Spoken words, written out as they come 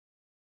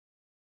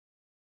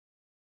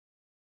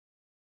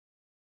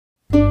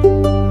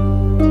Boo!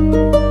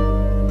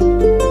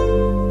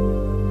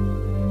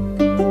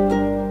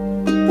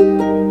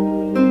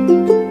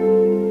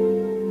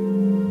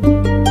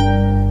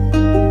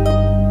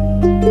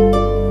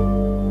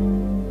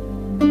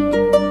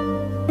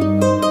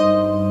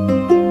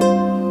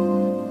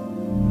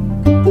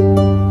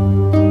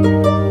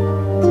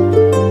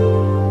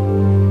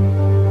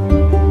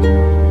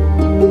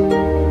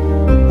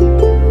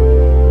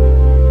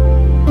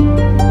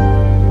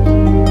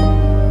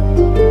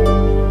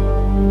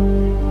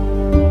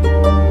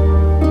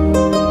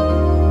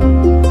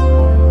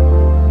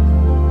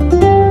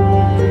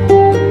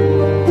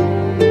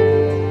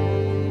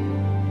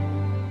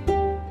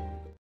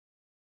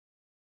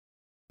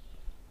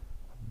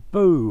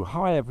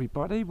 Hi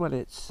everybody. Well,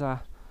 it's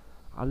a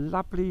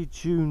lovely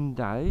June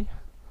day,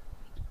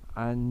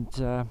 and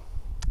a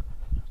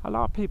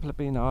lot of people have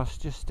been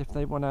asked just if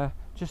they want to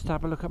just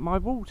have a look at my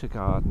water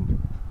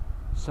garden.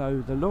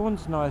 So the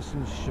lawn's nice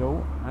and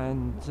short,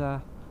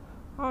 and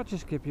I'll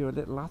just give you a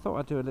little, I thought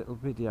I'd do a little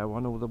video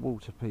on all the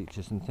water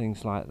features and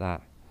things like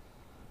that.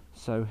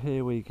 So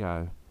here we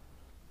go.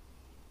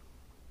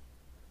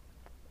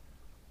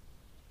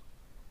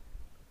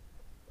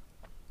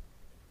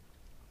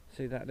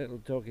 See that little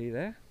doggy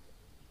there?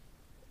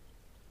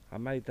 I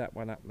made that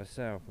one up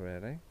myself,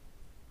 really.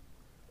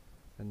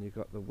 And you've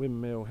got the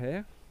windmill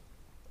here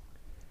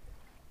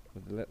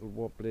with the little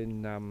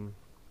wobbling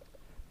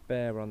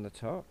bear on the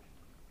top.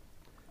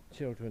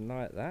 Children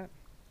like that.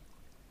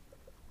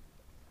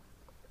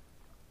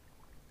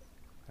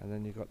 And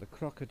then you've got the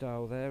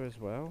crocodile there as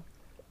well,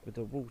 with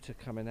the water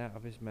coming out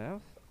of his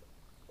mouth.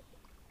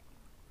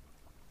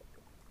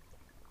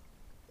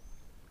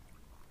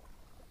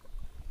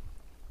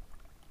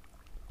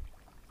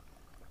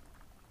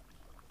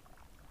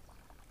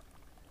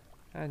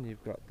 And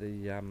you've got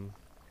the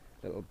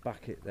little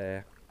bucket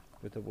there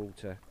with the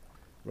water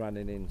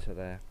running into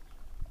there.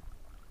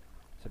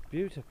 It's a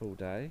beautiful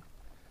day,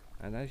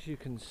 and as you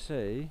can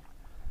see,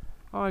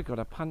 I got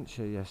a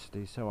puncher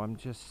yesterday, so I'm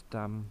just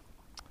going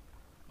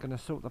to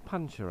sort the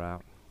puncher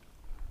out.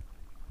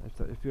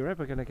 If you're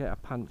ever going to get a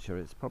puncher,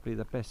 it's probably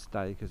the best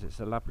day, because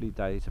it's a lovely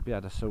day to be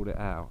able to sort it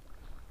out.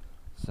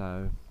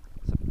 So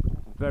it's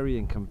very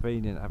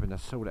inconvenient having to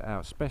sort it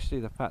out, especially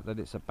the fact that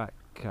it's a back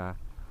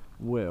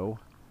wheel.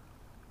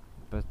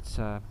 But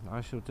I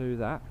shall do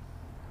that.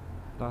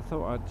 But I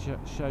thought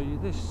I'd show you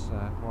this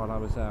while I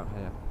was out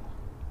here.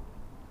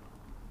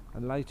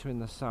 And later in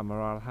the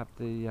summer I'll have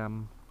the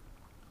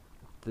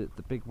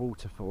big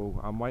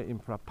waterfall. I'm waiting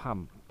for a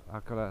pump.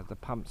 I've got the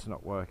pump's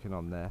not working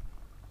on there,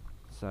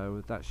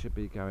 so that should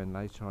be going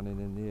later on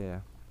in the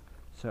year.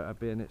 So it'll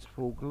be in its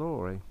full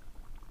glory.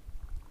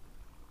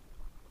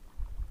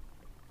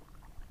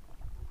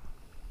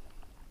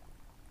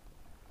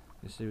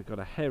 You see, we've got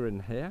a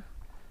heron here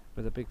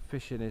with a big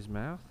fish in his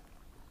mouth,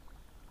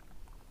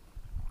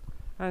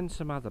 and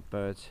some other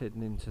birds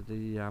hidden into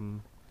the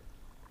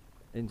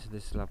into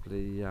this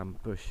lovely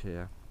bush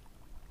here.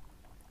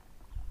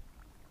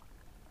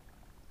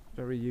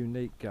 Very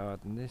unique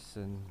garden this,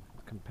 and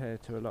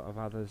compared to a lot of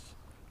others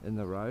in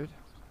the road.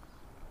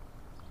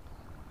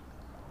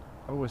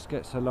 Always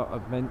gets a lot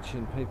of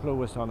mention, people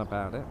always on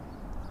about it.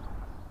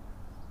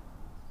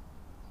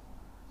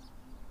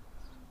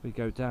 We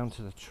go down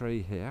to the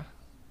tree here.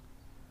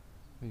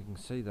 You can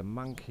see the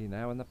monkey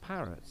now and the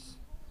parrots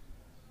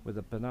with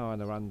a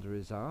banana under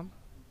his arm.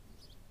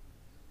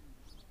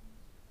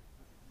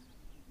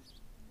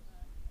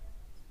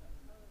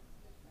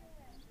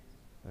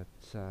 But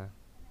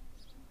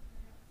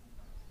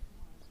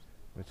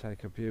we'll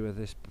take a view of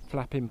this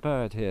flapping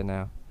bird here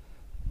now.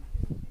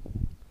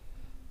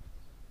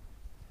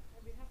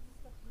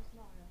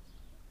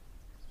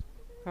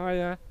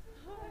 Hiya.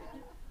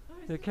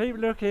 You keep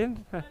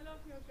looking.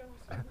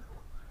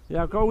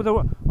 Yeah, I've got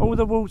all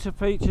the water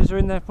features are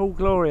in their full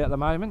glory at the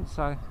moment,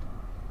 so.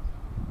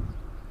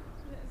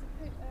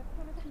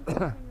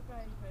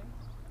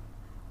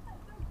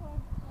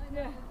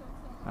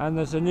 And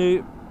there's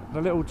the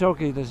little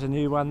doggy. There's a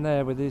new one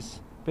there with his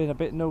being a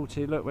bit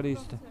naughty. Look what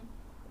he's.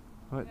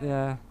 Right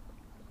there.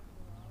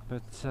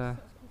 But. And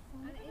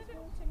is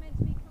water meant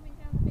to be coming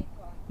down the big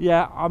one?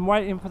 Yeah, I'm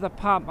waiting for the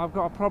pump. I've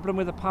got a problem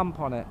with the pump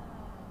on it,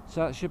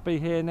 so it should be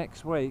here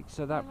next week.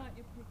 So that.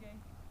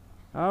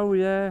 Oh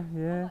yeah,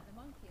 yeah. I like the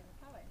monkey and the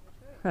parrot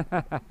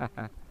in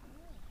the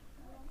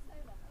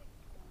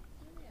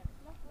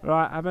tree.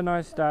 Right, have a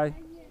nice day.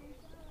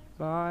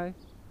 Bye.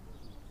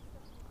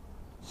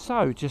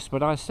 So, just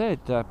what I said,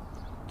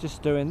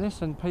 just doing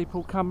this and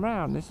people come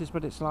round. This is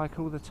what it's like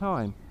all the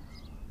time.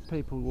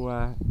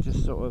 People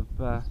just sort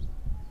of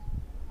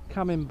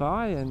coming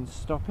by and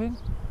stopping.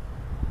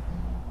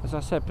 As I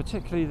said,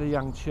 particularly the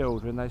young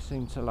children, they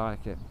seem to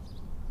like it.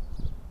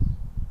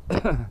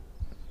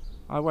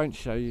 I won't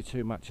show you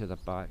too much of the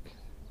bike.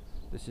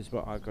 This is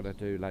what I've got to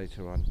do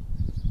later on.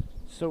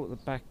 Sort the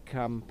back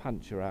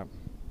puncher out.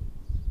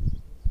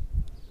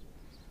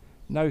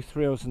 No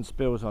thrills and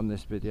spills on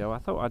this video. I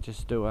thought I'd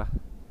just do a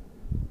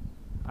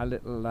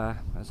little,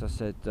 as I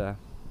said,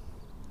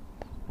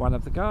 one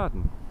of the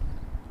garden.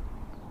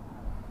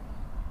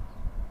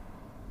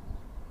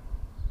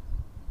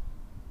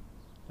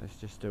 Let's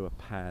just do a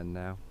pan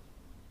now.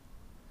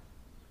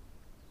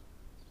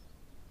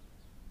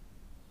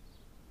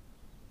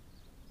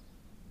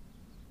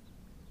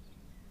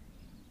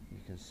 You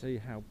can see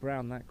how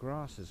brown that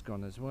grass has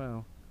gone as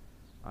well.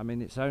 I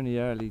mean, it's only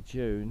early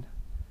June,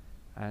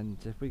 and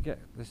if we get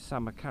this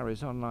summer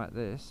carries on like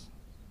this,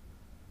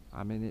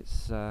 I mean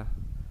it's going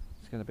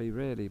to be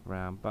really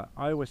brown, but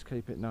I always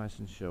keep it nice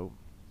and short.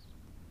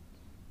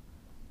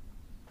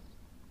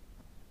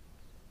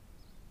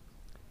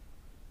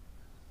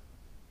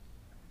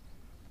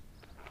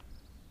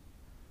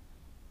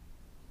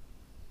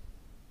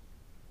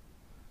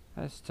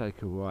 Let's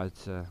take a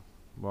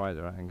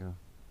wider angle.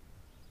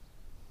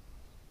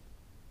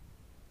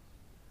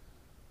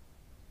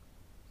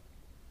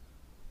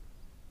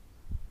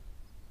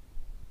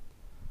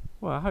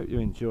 Well, I hope you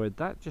enjoyed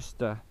that. Just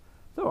thought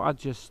I'd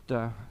just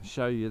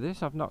show you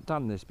this. I've not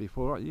done this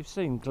before. You've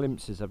seen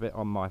glimpses of it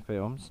on my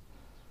films.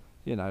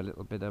 You know, a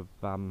little bit of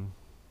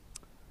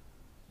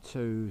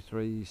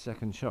 2-3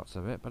 second shots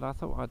of it. But I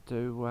thought I'd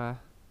do an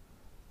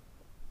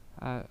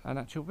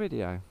actual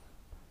video.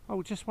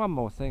 Oh, just one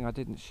more thing I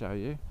didn't show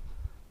you.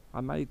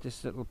 I made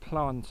this little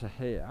planter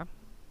here,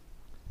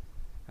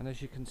 and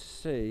as you can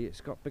see,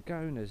 it's got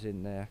begonias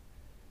in there.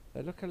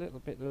 They look a little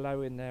bit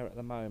low in there at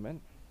the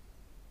moment,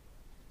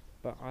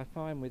 but I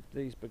find with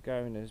these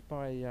begonias,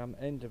 by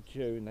end of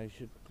June, they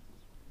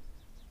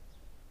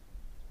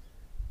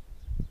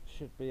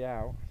should be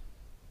out.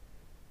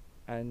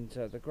 And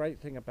the great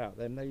thing about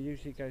them, they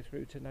usually go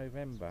through to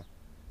November.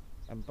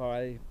 And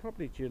by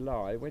probably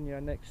July, when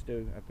you next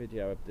do a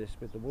video of this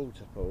with the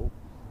waterfall,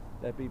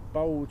 they'll be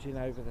bulging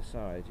over the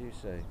side, you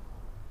see.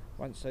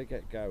 Once they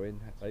get going,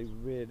 they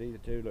really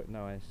do look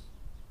nice.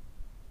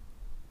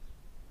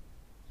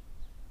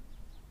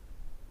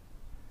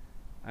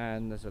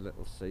 And there's a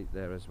little seat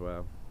there as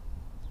well.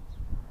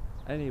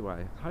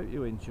 Anyway, hope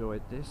you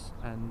enjoyed this,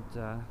 and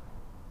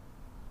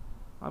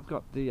I've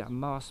got the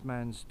Masked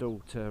Man's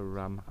Daughter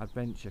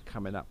adventure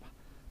coming up.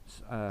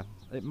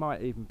 It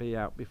might even be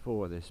out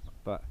before this,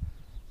 but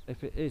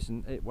if it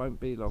isn't, it won't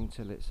be long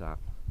till it's up.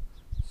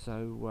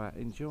 So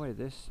enjoy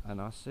this, and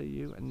I'll see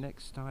you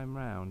next time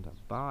round.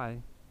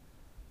 Bye.